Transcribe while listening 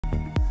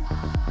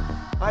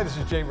Hi, this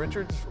is Jay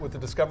Richards with the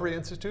Discovery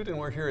Institute, and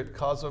we're here at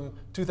COSM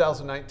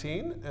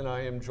 2019, and I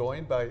am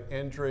joined by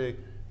Andre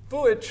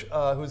Fuetsch,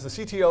 who's the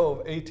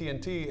CTO of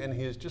AT&T, and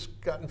he has just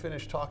gotten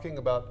finished talking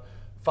about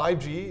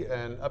 5G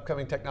and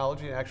upcoming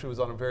technology, and actually was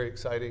on a very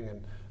exciting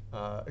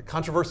and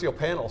controversial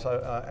panel.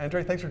 So,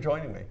 Andre, thanks for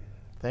joining me.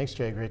 Thanks,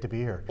 Jay. Great to be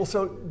here. Well,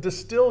 so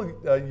distill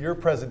your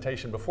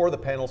presentation before the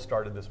panel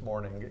started this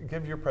morning.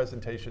 Give your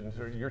presentation,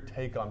 or your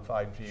take on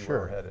 5G, where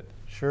we're headed.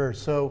 Sure.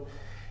 So,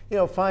 you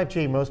know,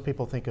 5G, most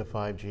people think of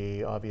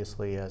 5G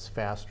obviously as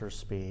faster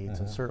speeds,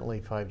 and certainly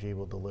 5G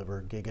will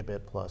deliver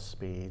gigabit plus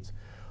speeds,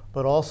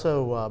 but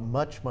also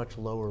much, much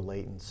lower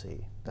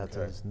latency. That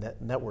is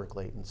network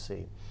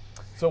latency.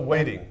 So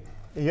waiting.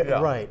 Yeah,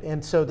 right.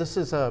 And so this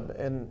is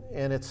and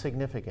it's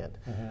significant.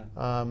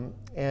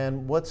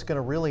 And what's going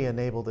to really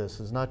enable this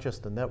is not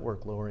just the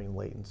network lowering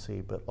latency,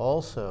 but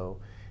also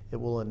it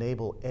will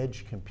enable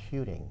edge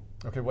computing.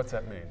 Okay, what's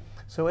that mean?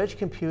 So edge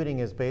computing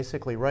is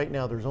basically, right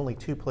now there's only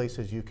two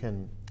places you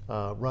can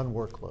run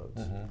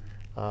workloads.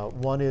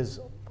 One is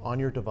on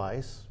your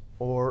device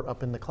or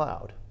up in the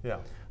cloud. Yeah.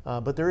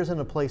 But there isn't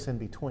a place in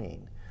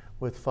between.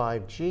 With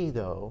 5G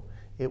though,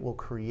 it will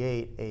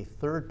create a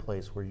third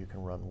place where you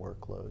can run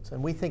workloads.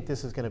 And we think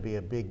this is going to be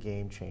a big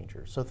game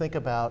changer. So think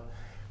about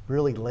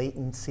really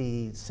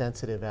latency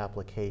sensitive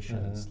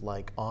applications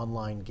like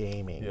online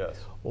gaming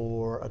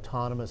or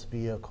autonomous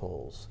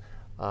vehicles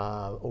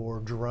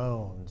or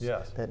drones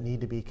that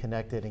need to be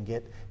connected and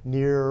get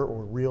near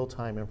or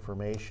real-time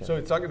information. So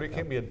it's not going to, it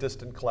can't be a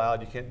distant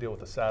cloud. You can't deal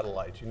with a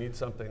satellite. You need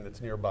something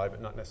that's nearby,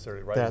 but not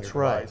necessarily right in your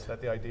device. Is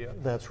that the idea?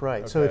 That's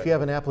right. So if you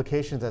have an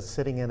application that's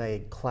sitting in a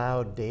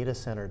cloud data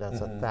center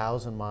that's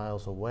 1,000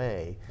 miles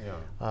away,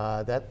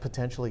 that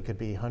potentially could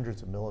be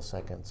hundreds of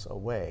milliseconds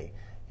away.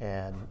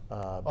 And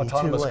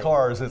autonomous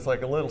cars, it's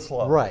like a little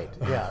slow. Right.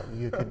 Yeah.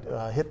 You could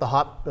hit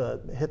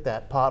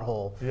that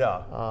pothole.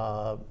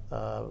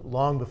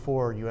 Long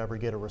before you ever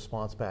get a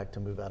response back to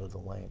move out of the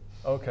lane.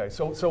 Okay.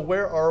 So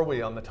where are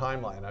we on the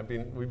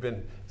timeline? We've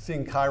been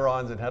seeing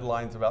chyrons and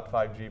headlines about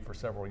 5G for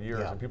several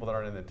years, and people that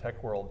aren't in the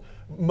tech world,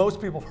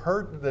 most people have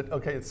heard that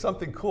it's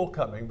something cool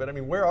coming. But I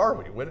mean, where are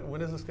we?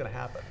 When is this going to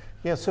happen?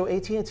 Yeah, so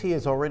AT&T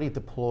has already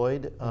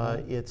deployed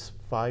its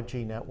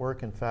 5G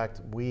network. In fact,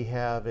 we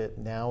have it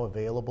now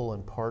available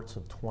in parts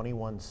of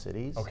 21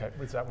 cities. Okay,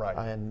 is that right?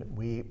 And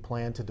we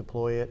plan to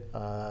deploy it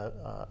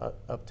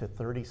up to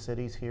 30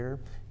 cities here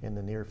in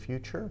the near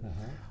future.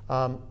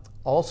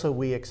 Also,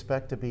 we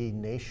expect to be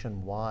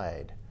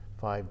nationwide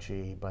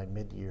 5G by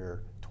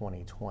mid-year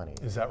 2020.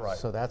 Is that right?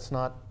 So that's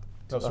not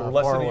so we're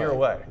less than a year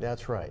away.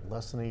 That's right,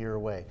 less than a year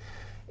away.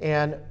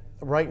 And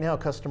right now,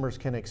 customers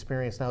can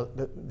experience, now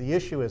the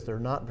issue is there are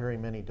not very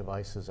many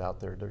devices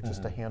out there. There are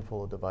just a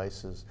handful of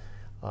devices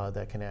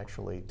that can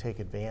actually take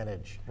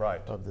advantage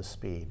of the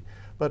speed.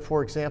 But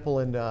for example,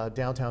 in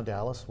downtown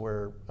Dallas,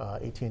 where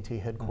AT&T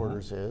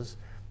headquarters is,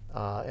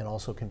 and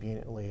also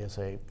conveniently is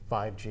a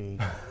 5G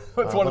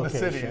it's one location, of the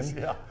cities,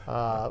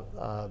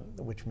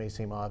 which may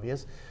seem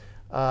obvious.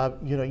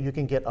 You know, you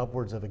can get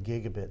upwards of a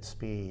gigabit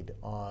speed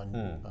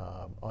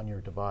on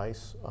your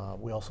device.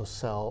 We also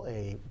sell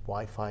a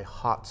Wi-Fi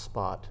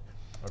hotspot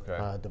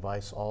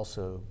device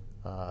also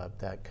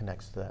that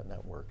connects to that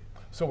network.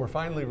 So we're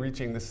finally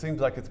reaching, this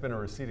seems like it's been a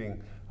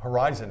receding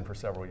horizon for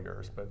several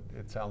years, but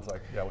it sounds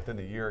like, within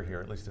a year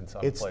here, at least in some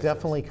places. It's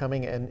definitely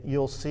coming, and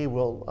you'll see,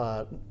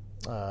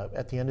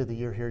 at the end of the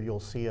year here, you'll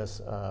see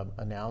us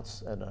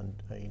announce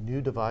a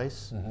new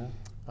device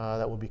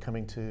that will be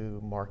coming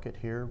to market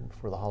here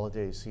for the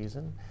holiday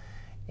season.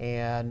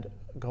 And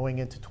going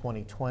into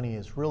 2020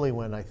 is really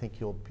when I think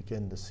you'll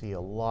begin to see a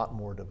lot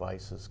more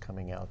devices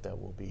coming out that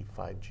will be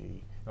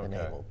 5G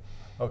enabled.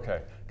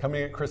 Okay,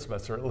 coming at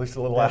Christmas, or at least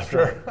a little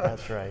after.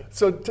 That's right.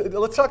 So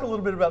let's talk a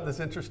little bit about this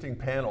interesting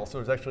panel. So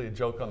there's actually a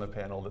joke on the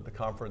panel that the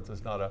conference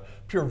is not a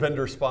pure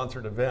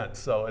vendor-sponsored event,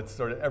 so it's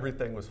sort of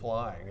everything was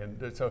flying.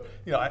 And so,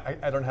 you know,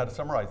 I don't know how to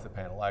summarize the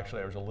panel. Actually,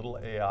 there was a little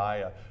AI,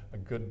 a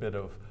good bit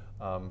of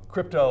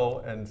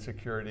crypto and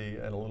security,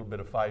 and a little bit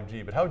of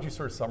 5G. But how would you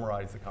sort of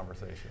summarize the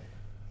conversation?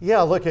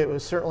 Yeah, look, it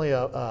was certainly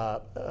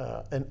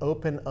an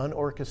open,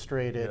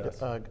 unorchestrated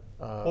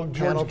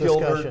panel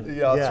discussion.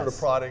 Sort of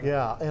prodding.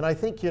 Yeah, and I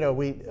think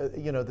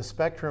the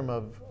spectrum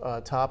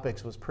of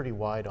topics was pretty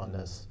wide on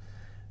this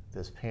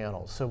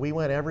panel. So we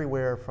went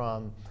everywhere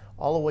from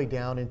all the way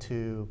down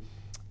into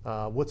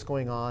what's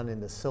going on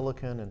in the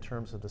silicon in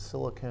terms of the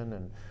silicon,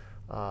 and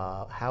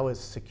how is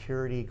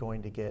security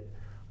going to get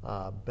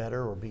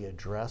better or be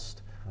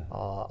addressed,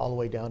 all the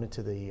way down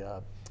into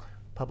the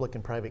public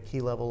and private key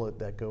level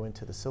that go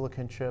into the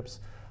silicon chips.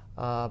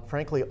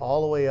 Frankly,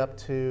 all the way up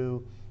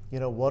to,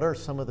 what are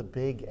some of the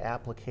big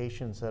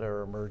applications that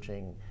are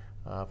emerging?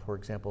 For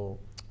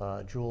example,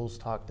 Jules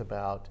talked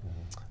about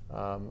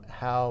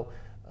how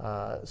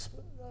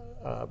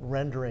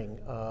rendering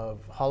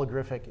of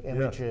holographic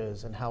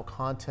images and how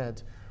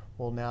content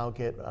will now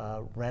get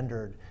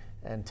rendered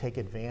and take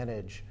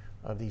advantage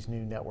of these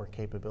new network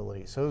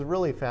capabilities. So it was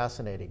really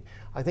fascinating.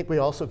 I think we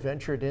also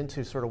ventured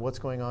into sort of what's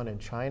going on in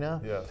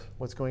China, yes.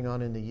 what's going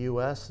on in the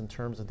US in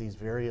terms of these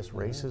various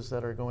races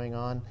that are going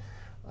on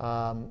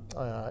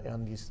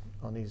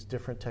these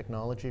different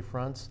technology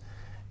fronts.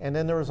 And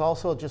then there was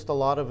also just a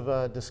lot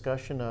of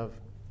discussion of,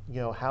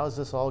 how is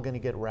this all going to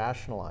get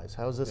rationalized?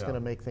 How is this going to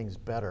make things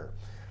better?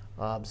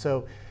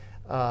 So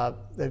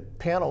the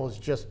panel was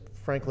just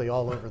frankly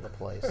all over the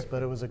place,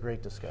 but it was a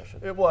great discussion.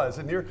 It was,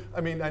 and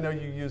I know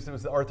you used, it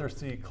was the Arthur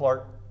C.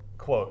 Clarke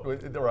quote,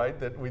 right?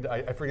 That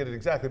I forget it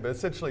exactly, but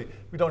essentially,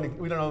 we don't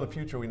know the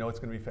future. We know it's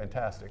going to be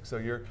fantastic. So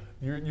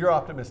you're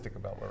optimistic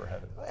about where we're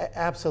headed.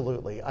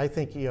 Absolutely. I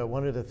think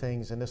one of the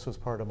things, and this was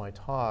part of my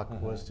talk,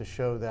 was to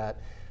show that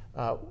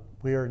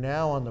we are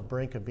now on the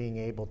brink of being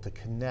able to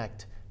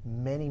connect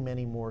many,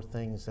 many more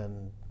things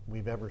than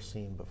we've ever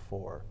seen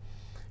before.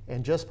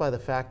 And just by the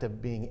fact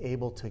of being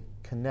able to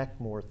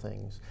connect more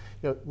things,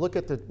 look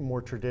at the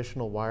more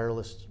traditional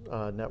wireless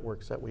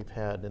networks that we've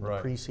had in the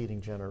preceding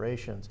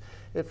generations.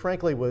 It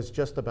frankly was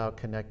just about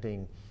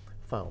connecting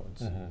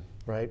phones,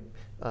 right?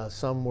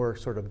 Some were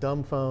sort of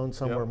dumb phones,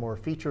 some were more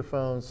feature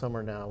phones, some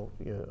are now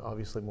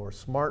obviously more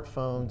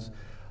smartphones.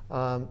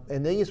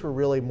 And these were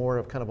really more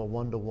of kind of a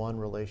one-to-one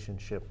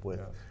relationship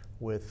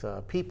with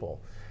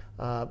people.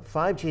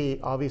 5G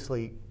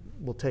obviously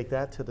will take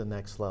that to the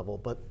next level,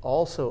 but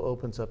also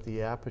opens up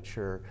the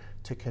aperture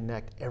to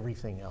connect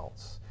everything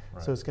else.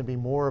 So it's going to be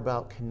more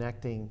about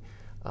connecting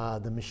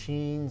the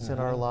machines in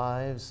our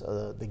lives,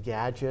 the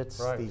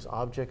gadgets, these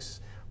objects,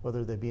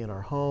 whether they be in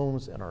our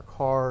homes, in our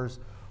cars,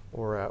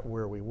 or at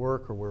where we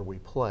work or where we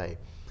play.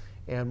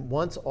 And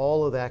once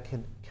all of that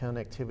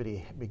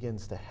connectivity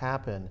begins to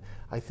happen,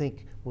 I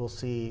think we'll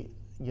see,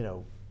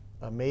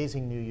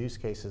 amazing new use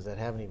cases that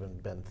haven't even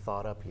been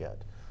thought up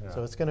yet.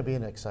 So it's going to be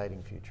an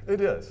exciting future. It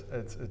is.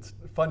 It's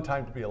a fun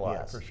time to be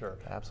alive, for sure.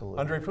 Absolutely.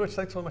 Andre Fuetsch,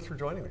 thanks so much for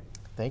joining me.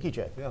 Thank you,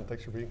 Jay. Yeah, and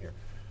thanks for being here.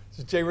 This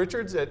is Jay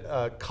Richards at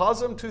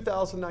COSM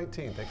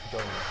 2019. Thanks for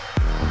joining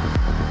me.